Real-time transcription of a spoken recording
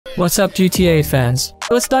What's up, GTA fans?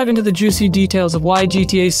 Let's dive into the juicy details of why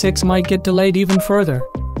GTA 6 might get delayed even further.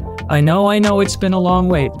 I know it's been a long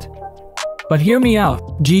wait. But hear me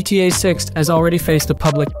out, GTA 6 has already faced a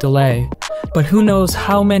public delay. But who knows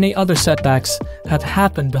how many other setbacks have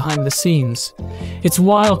happened behind the scenes. It's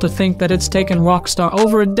wild to think that it's taken Rockstar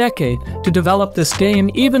over a decade to develop this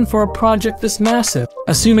game, even for a project this massive.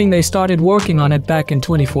 Assuming they started working on it back in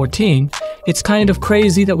 2014, it's kind of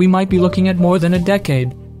crazy that we might be looking at more than a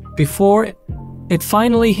decade before it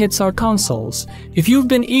finally hits our consoles. If you've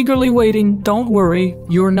been eagerly waiting, don't worry,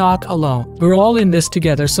 you're not alone. We're all in this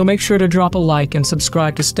together, so make sure to drop a like and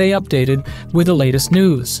subscribe to stay updated with the latest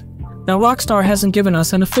news. Now, Rockstar hasn't given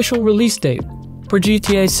us an official release date for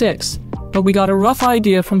GTA 6, but we got a rough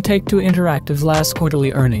idea from Take-Two Interactive's last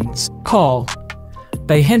quarterly earnings call.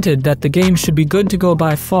 They hinted that the game should be good to go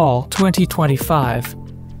by fall 2025.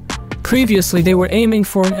 Previously, they were aiming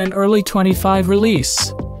for an early 25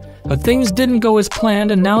 release, but things didn't go as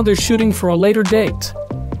planned and now they're shooting for a later date.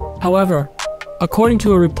 However, according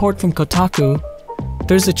to a report from Kotaku,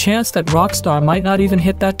 there's a chance that Rockstar might not even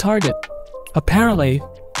hit that target. Apparently,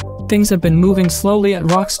 things have been moving slowly at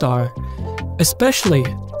Rockstar, especially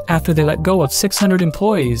after they let go of 600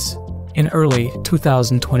 employees in early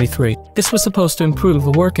 2023. This was supposed to improve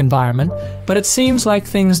the work environment, but it seems like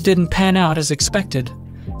things didn't pan out as expected.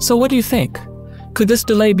 So what do you think? Could this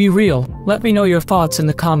delay be real? Let me know your thoughts in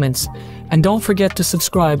the comments, and don't forget to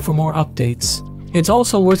subscribe for more updates. It's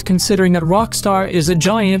also worth considering that Rockstar is a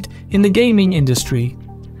giant in the gaming industry,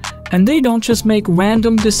 and they don't just make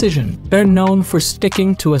random decisions. They're known for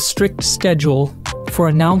sticking to a strict schedule for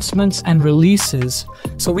announcements and releases,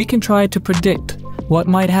 so we can try to predict what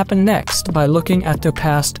might happen next by looking at their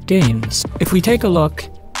past games. If we take a look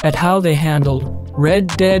at how they handled Red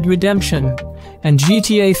Dead Redemption and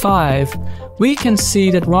GTA 5, we can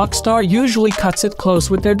see that Rockstar usually cuts it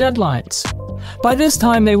close with their deadlines. By this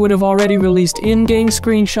time, they would have already released in-game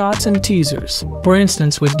screenshots and teasers. For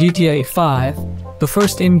instance, with GTA 5, the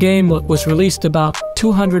first in-game was released about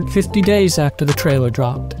 250 days after the trailer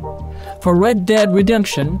dropped. For Red Dead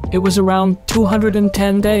Redemption, it was around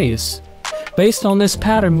 210 days. Based on this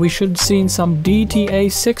pattern, we should have seen some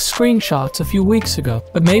GTA 6 screenshots a few weeks ago.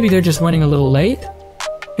 But maybe they're just running a little late?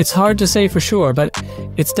 It's hard to say for sure, but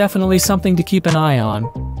it's definitely something to keep an eye on.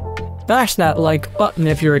 Bash that like button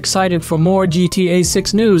if you're excited for more GTA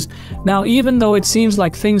 6 news. Now, even though it seems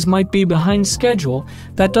like things might be behind schedule,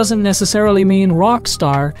 that doesn't necessarily mean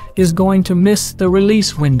Rockstar is going to miss the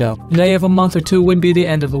release window. A delay of a month or two wouldn't be the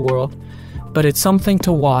end of the world, but it's something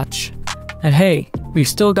to watch. And hey, we've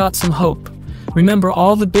still got some hope. Remember,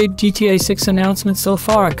 all the big GTA 6 announcements so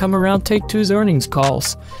far come around Take-Two's earnings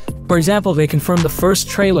calls. For example, they confirmed the first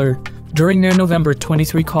trailer during their November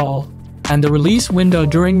 23 call, and the release window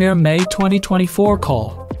during their May 2024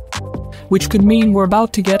 call, which could mean we're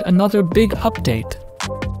about to get another big update.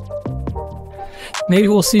 Maybe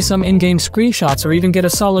we'll see some in-game screenshots or even get a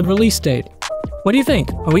solid release date. What do you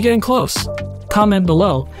think? Are we getting close? Comment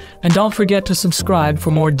below, and don't forget to subscribe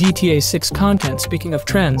for more GTA 6 content. Speaking of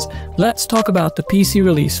trends, let's talk about the PC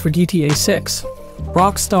release for GTA 6.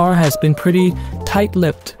 Rockstar has been pretty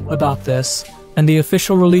tight-lipped about this, and the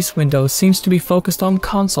official release window seems to be focused on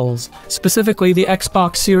consoles, specifically the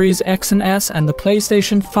Xbox Series X and S and the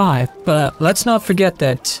PlayStation 5. But let's not forget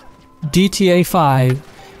that GTA 5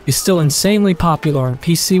 is still insanely popular on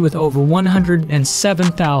PC with over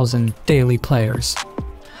 107,000 daily players.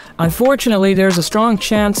 Unfortunately, there's a strong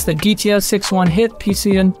chance that GTA 6 won't hit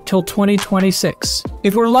PC until 2026.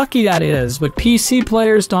 If we're lucky, that is, but PC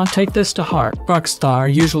players don't take this to heart.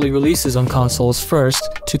 Rockstar usually releases on consoles first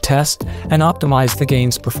to test and optimize the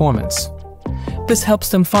game's performance. This helps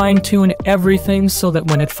them fine-tune everything so that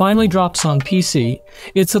when it finally drops on PC,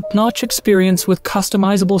 it's a top-notch experience with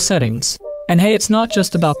customizable settings. And hey, it's not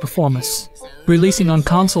just about performance. Releasing on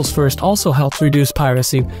consoles first also helps reduce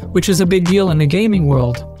piracy, which is a big deal in the gaming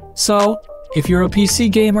world. So, if you're a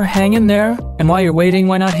PC gamer, hang in there, and while you're waiting,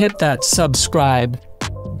 why not hit that subscribe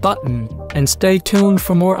button and stay tuned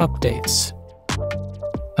for more updates.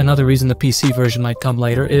 Another reason the PC version might come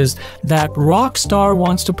later is that Rockstar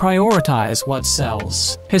wants to prioritize what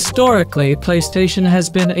sells. Historically, PlayStation has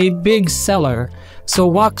been a big seller,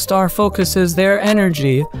 so Rockstar focuses their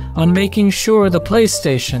energy on making sure the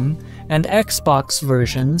PlayStation and Xbox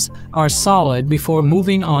versions are solid before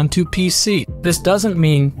moving on to PC. This doesn't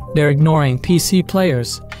mean they're ignoring PC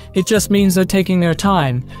players. It just means they're taking their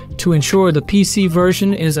time to ensure the PC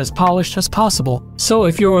version is as polished as possible. So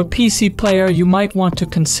if you're a PC player, you might want to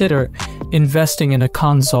consider investing in a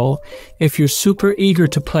console if you're super eager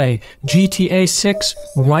to play GTA 6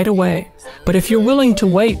 right away. But if you're willing to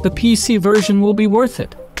wait, the PC version will be worth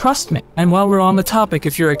it. Trust me. And while we're on the topic,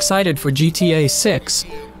 if you're excited for GTA 6,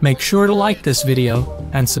 make sure to like this video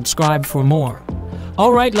and subscribe for more.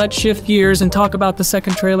 Alright, let's shift gears and talk about the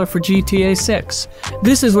second trailer for GTA 6.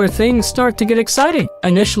 This is where things start to get exciting.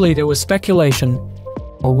 Initially, there was speculation.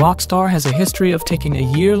 Well, Rockstar has a history of taking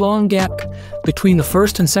a year-long gap between the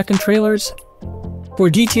first and second trailers. For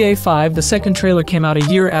GTA 5, the second trailer came out a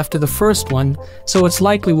year after the first one, so it's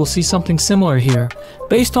likely we'll see something similar here.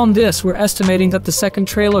 Based on this, we're estimating that the second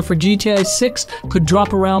trailer for GTA 6 could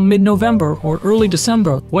drop around mid-November or early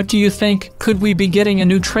December. What do you think? Could we be getting a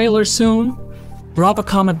new trailer soon? Drop a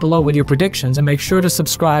comment below with your predictions and make sure to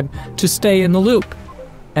subscribe to stay in the loop.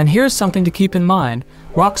 And here's something to keep in mind.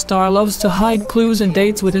 Rockstar loves to hide clues and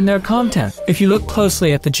dates within their content. If you look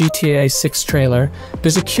closely at the GTA 6 trailer,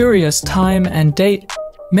 there's a curious time and date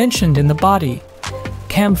mentioned in the body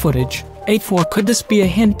cam footage. 8-4, could this be a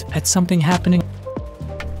hint at something happening?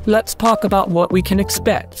 Let's talk about what we can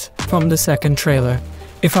expect from the second trailer.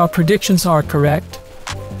 If our predictions are correct,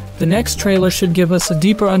 the next trailer should give us a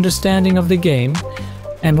deeper understanding of the game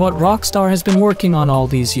and what Rockstar has been working on all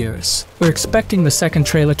these years. We're expecting the second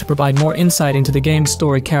trailer to provide more insight into the game's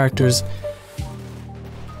story characters.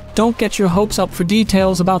 Don't get your hopes up for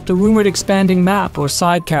details about the rumored expanding map or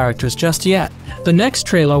side characters just yet. The next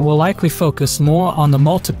trailer will likely focus more on the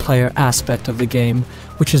multiplayer aspect of the game,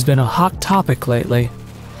 which has been a hot topic lately.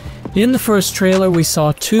 In the first trailer, we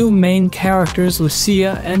saw two main characters,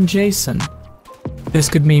 Lucia and Jason. This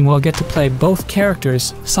could mean we'll get to play both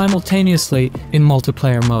characters simultaneously in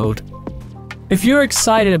multiplayer mode. If you're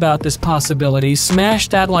excited about this possibility, smash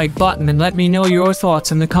that like button and let me know your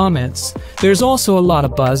thoughts in the comments. There's also a lot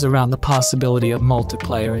of buzz around the possibility of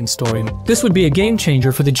multiplayer in story. This would be a game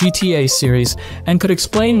changer for the GTA series and could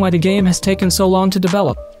explain why the game has taken so long to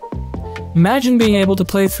develop. Imagine being able to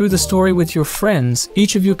play through the story with your friends,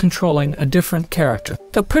 each of you controlling a different character.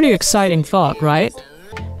 A pretty exciting thought, right?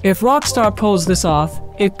 If Rockstar pulls this off,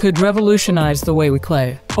 it could revolutionize the way we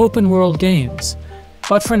play open-world games.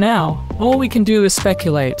 But for now, all we can do is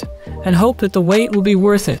speculate and hope that the wait will be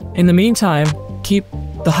worth it. In the meantime, keep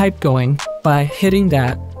the hype going by hitting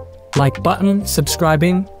that like button,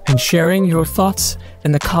 subscribing, and sharing your thoughts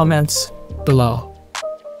in the comments below.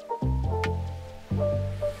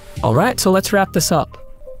 Alright, so let's wrap this up.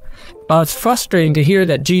 It's frustrating to hear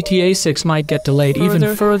that GTA 6 might get delayed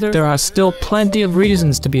even further. There are still plenty of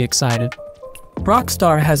reasons to be excited.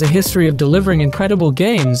 Rockstar has a history of delivering incredible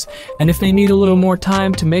games, and if they need a little more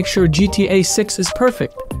time to make sure GTA 6 is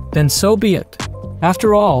perfect, then so be it.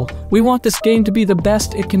 After all, we want this game to be the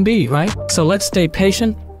best it can be, right? So let's stay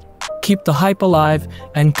patient, keep the hype alive,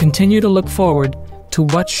 and continue to look forward to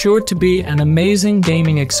what's sure to be an amazing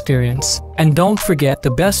gaming experience. And don't forget, the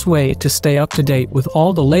best way to stay up to date with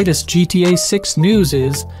all the latest GTA 6 news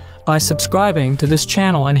is by subscribing to this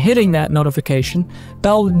channel and hitting that notification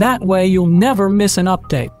bell. That way you'll never miss an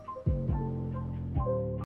update.